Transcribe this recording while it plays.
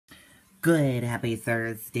Good, happy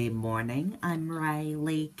Thursday morning. I'm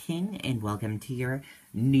Riley King, and welcome to your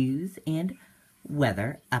news and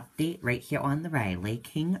weather update right here on the Riley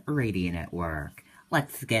King Radio Network.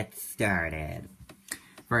 Let's get started.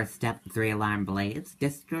 First up, 3-alarm blaze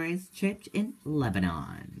destroys church in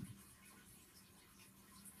Lebanon.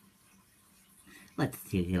 Let's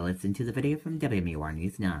take a listen to the video from WMUR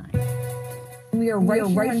News 9. We are right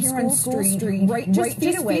here on School Street, just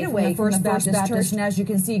feet away from the First Baptist Church. And as you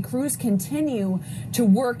can see, crews continue to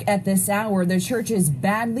work at this hour. The church is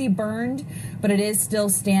badly burned, but it is still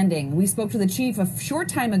standing. We spoke to the chief a short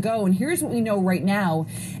time ago, and here's what we know right now.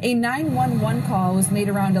 A 911 call was made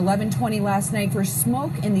around 11:20 last night for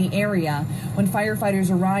smoke in the area. When firefighters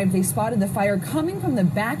arrived, they spotted the fire coming from the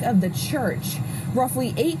back of the church.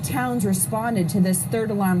 Roughly 8 towns responded to this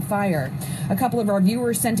third alarm fire. A couple of our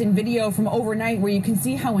viewers sent in video from overnight where you can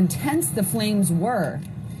see how intense the flames were.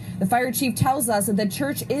 The fire chief tells us that the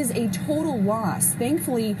church is a total loss.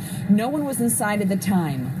 Thankfully, no one was inside at the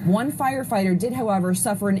time. One firefighter did, however,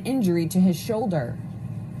 suffer an injury to his shoulder.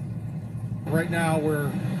 Right now,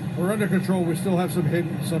 we're under control. We still have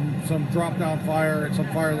some drop down fire and some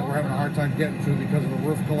fire that we're having a hard time getting to because of the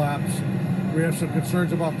roof collapse. We have some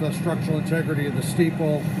concerns about the structural integrity of the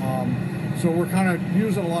steeple. So we're kind of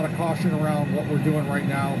using a lot of caution around what we're doing right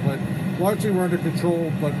now, but largely we're under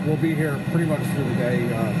control, but we'll be here pretty much through the day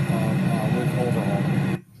with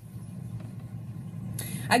overhaul.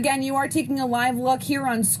 Again, you are taking a live look here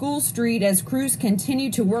on School Street as crews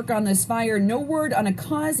continue to work on this fire. No word on a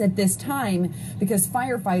cause at this time because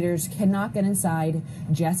firefighters cannot get inside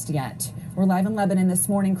just yet. We're live in Lebanon this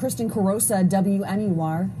morning. Kristen Carosa,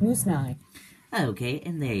 WMUR News 9. Okay,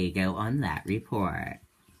 and there you go on that report.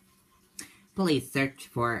 Police search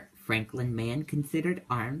for Franklin man considered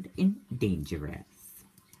armed and dangerous.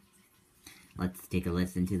 Let's take a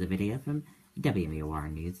listen to the video from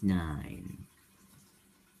WMUR News 9.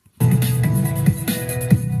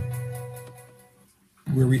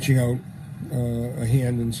 We're reaching out a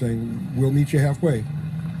hand and saying, we'll meet you halfway,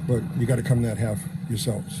 but you got to come that half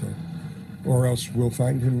yourself, or else we'll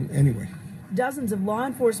find him anyway. Dozens of law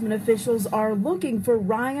enforcement officials are looking for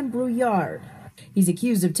Ryan Brouillard. He's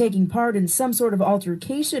accused of taking part in some sort of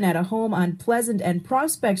altercation at a home on Pleasant and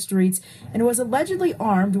Prospect Streets and was allegedly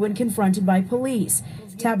armed when confronted by police.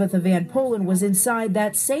 Tabitha Van Polen was inside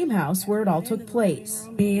that same house where it all took place.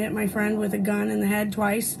 He hit my friend with a gun in the head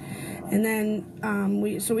twice, and then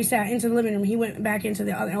we sat into the living room. He went back into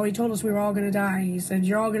the other. Oh, he told us we were all going to die. He said,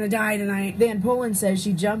 "You're all going to die tonight." Van Polen says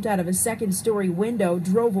she jumped out of a second-story window,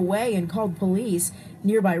 drove away, and called police.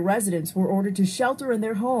 Nearby residents were ordered to shelter in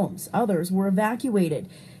their homes. Others were evacuated.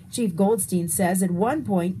 Chief Goldstein says at one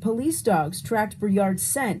point, police dogs tracked Brouillard's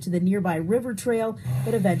scent to the nearby river trail,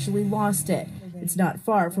 but eventually lost it. It's not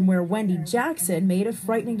far from where Wendy Jackson made a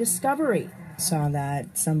frightening discovery. Saw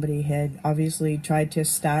that somebody had obviously tried to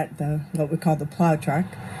start what we call the plow truck,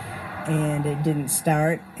 and it didn't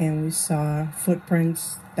start, and we saw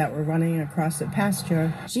footprints that were running across the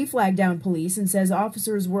pasture. She flagged down police and says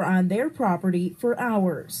officers were on their property for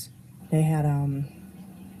hours. They had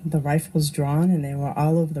the rifles drawn, and they were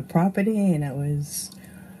all over the property, and it was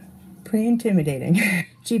pretty intimidating.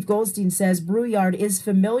 Chief Goldstein says Brouillard is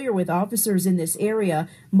familiar with officers in this area,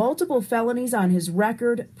 multiple felonies on his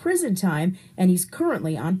record, prison time, and he's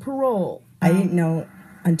currently on parole. I didn't know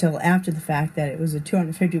until after the fact that it was a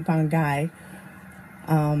 250-pound guy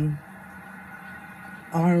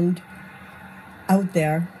armed out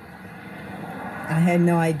there. I had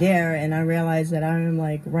no idea, and I realized that I'm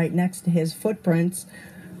like right next to his footprints.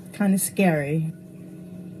 Kind of scary.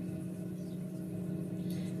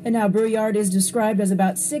 And now Brouillard is described as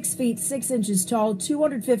about 6 feet 6 inches tall,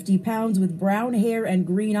 250 pounds, with brown hair and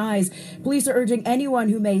green eyes. Police are urging anyone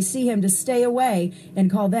who may see him to stay away and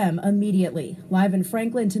call them immediately. Live in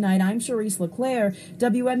Franklin tonight, I'm Charisse LeClaire,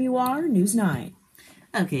 WMUR News 9.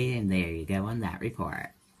 Okay, and there you go on that report.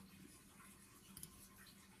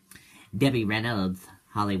 Debbie Reynolds,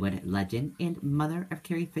 Hollywood legend and mother of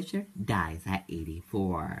Carrie Fisher, dies at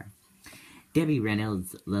 84. Debbie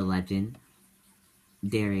Reynolds, the legend,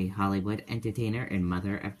 Derry Hollywood entertainer and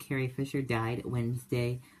mother of Carrie Fisher, died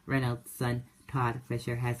Wednesday. Reynolds' son, Todd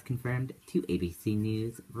Fisher, has confirmed to ABC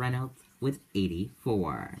News Reynolds was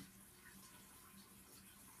 84.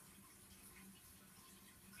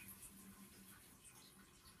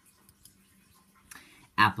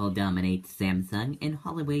 Apple dominates Samsung in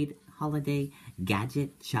holiday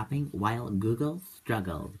gadget shopping while Google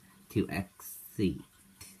struggled to exceed.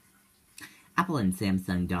 Apple and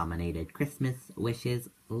Samsung dominated Christmas wishes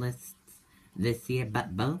lists this year,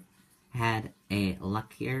 but both had a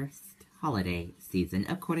luckiest holiday season,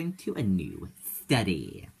 according to a new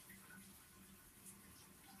study.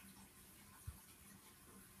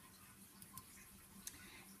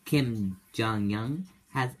 Kim Jong-un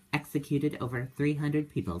has executed over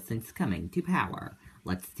 300 people since coming to power.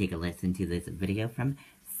 Let's take a listen to this video from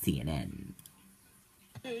CNN.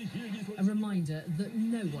 A reminder that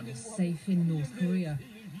no one is safe in North Korea.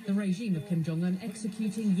 The regime of Kim Jong-un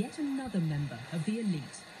executing yet another member of the elite.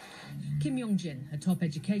 Kim Yong-jin, a top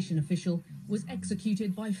education official, was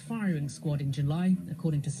executed by firing squad in July,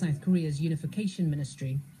 according to South Korea's Unification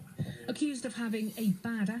Ministry. Accused of having a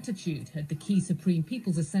bad attitude at the key Supreme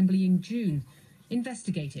People's Assembly in June,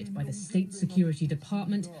 investigated by the State Security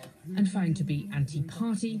Department and found to be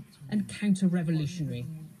anti-party and counter-revolutionary.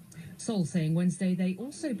 Seoul saying Wednesday they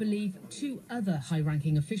also believe 2 other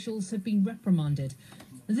high-ranking officials have been reprimanded.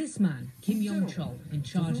 This man, Kim Yong-chol, in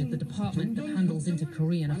charge of the department that handles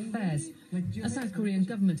inter-Korean affairs. A South Korean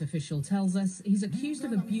government official tells us he's accused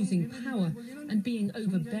of abusing power and being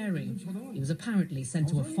overbearing. He was apparently sent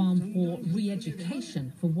to a farm for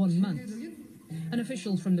re-education for 1 month. An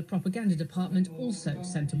official from the propaganda department also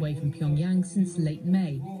sent away from Pyongyang since late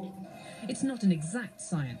May. It's not an exact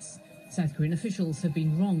science. South Korean officials have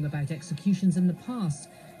been wrong about executions in the past.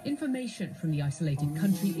 Information from the isolated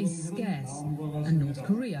country is scarce, and North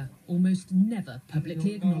Korea almost never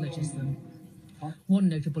publicly acknowledges them. One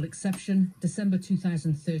notable exception, December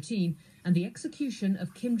 2013, and the execution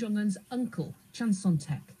of Kim Jong-un's uncle, Chan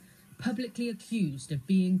Son-taek, publicly accused of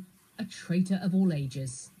being a traitor of all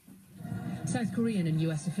ages. South Korean and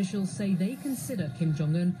US officials say they consider Kim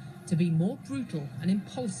Jong-un to be more brutal and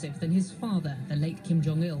impulsive than his father, the late Kim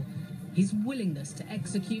Jong-il. His willingness to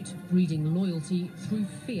execute breeding loyalty through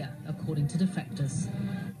fear, according to defectors.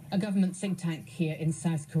 A government think tank here in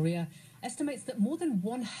South Korea estimates that more than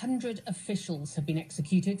 100 officials have been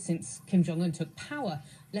executed since Kim Jong-un took power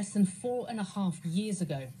less than 4.5 years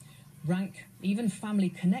ago. Rank, even family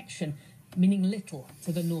connection, meaning little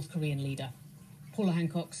to the North Korean leader. Paula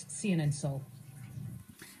Hancock's CNN Seoul.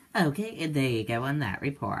 Okay, and there you go on that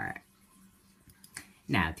report.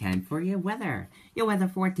 Now, time for your weather. Your weather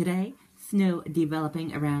for today: snow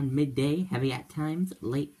developing around midday, heavy at times,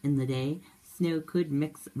 late in the day. Snow could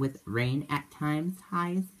mix with rain at times,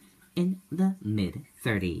 highs in the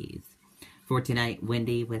mid-30s. For tonight,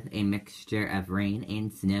 windy with a mixture of rain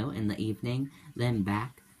and snow in the evening, then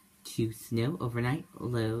back to snow overnight,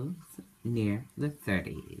 lows near the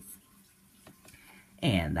 30s.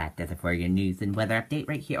 And that does it for your news and weather update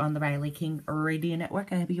right here on the Riley King Radio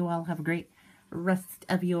Network. I hope you all have a great rest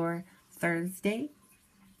of your Thursday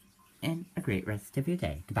and a great rest of your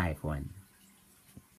day. Goodbye, everyone.